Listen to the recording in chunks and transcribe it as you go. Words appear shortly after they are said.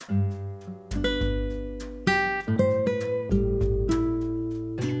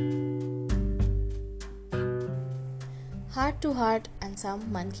head to heart and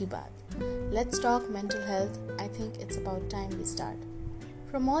some Mann Ki Baat. Let's talk mental health. I think it's about time we start.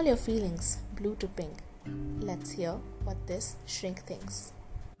 From all your feelings, blue to pink, let's hear what this shrink thinks.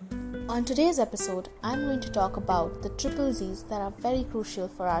 On today's episode, I'm going to talk about the triple Z's that are very crucial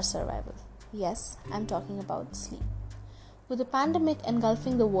for our survival. Yes, I'm talking about sleep. With the pandemic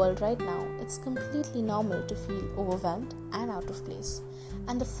engulfing the world right now, it's completely normal to feel overwhelmed and out of place.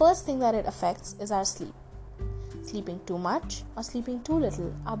 And the first thing that it affects is our sleep. Sleeping too much or sleeping too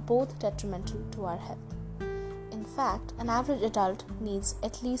little are both detrimental to our health. In fact, an average adult needs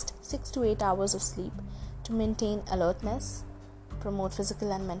at least 6 to 8 hours of sleep to maintain alertness, promote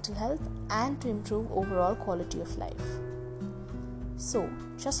physical and mental health, and to improve overall quality of life. So,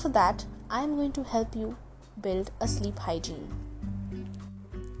 just for that, I am going to help you build a sleep hygiene.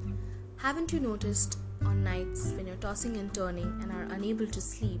 Haven't you noticed on nights when you're tossing and turning and are unable to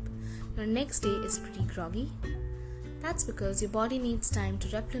sleep, your next day is pretty groggy? That's because your body needs time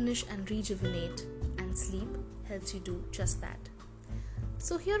to replenish and rejuvenate, and sleep helps you do just that.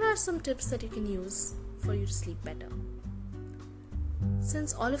 So here are some tips that you can use for you to sleep better.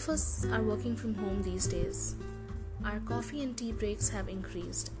 Since all of us are working from home these days, our coffee and tea breaks have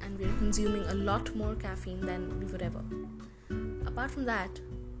increased and we are consuming a lot more caffeine than we would ever. Apart from that,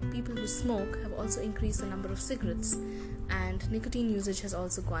 people who smoke have also increased the number of cigarettes and nicotine usage has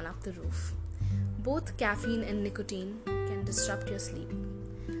also gone up the roof. Both caffeine and nicotine can disrupt your sleep.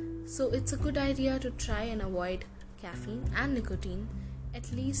 So it's a good idea to try and avoid caffeine and nicotine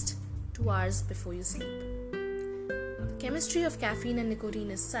at least 2 hours before you sleep. The chemistry of caffeine and nicotine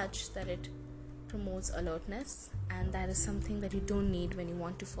is such that it promotes alertness, and that is something that you don't need when you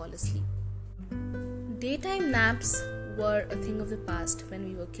want to fall asleep. Daytime naps were a thing of the past when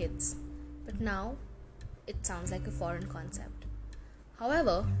we were kids, but now it sounds like a foreign concept.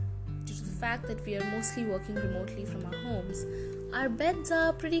 However, due to the fact that we are mostly working remotely from our homes, our beds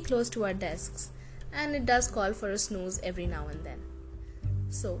are pretty close to our desks, and it does call for a snooze every now and then.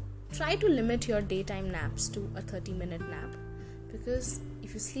 So, try to limit your daytime naps to a 30-minute nap, because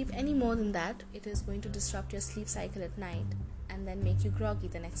if you sleep any more than that, it is going to disrupt your sleep cycle at night and then make you groggy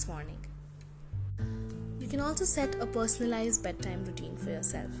the next morning. You can also set a personalized bedtime routine for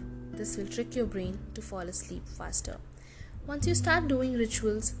yourself. This will trick your brain to fall asleep faster. Once you start doing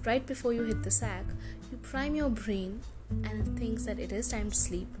rituals right before you hit the sack, you prime your brain and it thinks that it is time to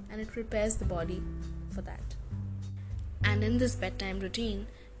sleep, and it prepares the body for that. And in this bedtime routine,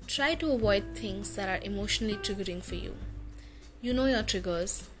 try to avoid things that are emotionally triggering for you. You know your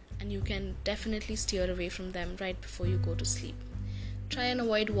triggers, and you can definitely steer away from them right before you go to sleep. Try and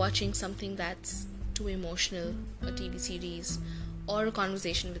avoid watching something that's too emotional, a TV series, or a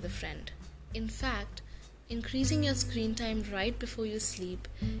conversation with a friend. In fact, increasing your screen time right before you sleep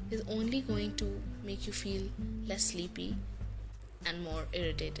is only going to make you feel less sleepy and more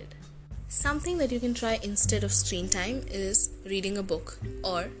irritated. Something that you can try instead of screen time is reading a book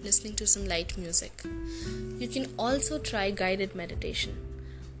or listening to some light music. You can also try guided meditation.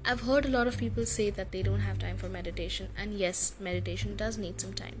 I've heard a lot of people say that they don't have time for meditation, and yes, meditation does need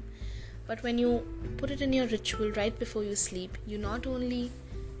some time. But when you put it in your ritual right before you sleep, you not only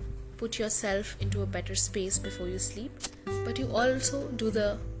put yourself into a better space before you sleep, but you also do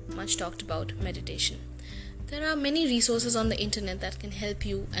the much talked about meditation. There are many resources on the internet that can help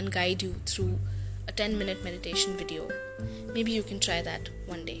you and guide you through a 10-minute meditation video. Maybe you can try that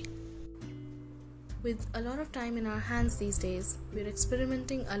one day. With a lot of time in our hands these days, we're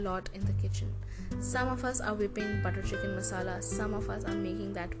experimenting a lot in the kitchen. Some of us are whipping butter chicken masala, some of us are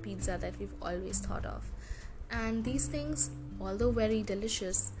making that pizza that we've always thought of. And these things, although very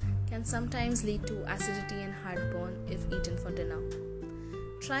delicious, can sometimes lead to acidity and heartburn if eaten for dinner.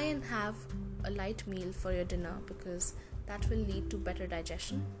 Try and have a light meal for your dinner, because that will lead to better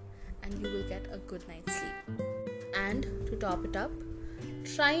digestion and you will get a good night's sleep. And to top it up,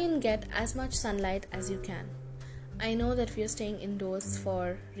 try and get as much sunlight as you can. I know that we are staying indoors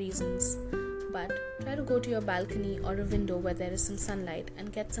for reasons, but try to go to your balcony or a window where there is some sunlight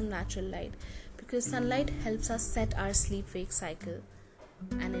and get some natural light, because sunlight helps us set our sleep-wake cycle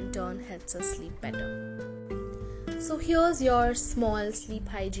and in turn helps us sleep better. So here's your small sleep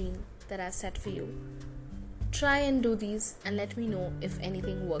hygiene that I've set for you. Try and do these and let me know if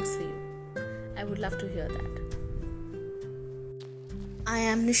anything works for you. I would love to hear that. I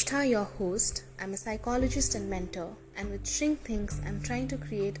am Nishtha, your host. I'm a psychologist and mentor, and with Shrink Thinks, I'm trying to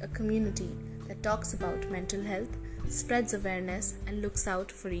create a community that talks about mental health, spreads awareness, and looks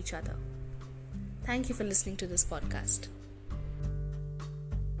out for each other. Thank you for listening to this podcast.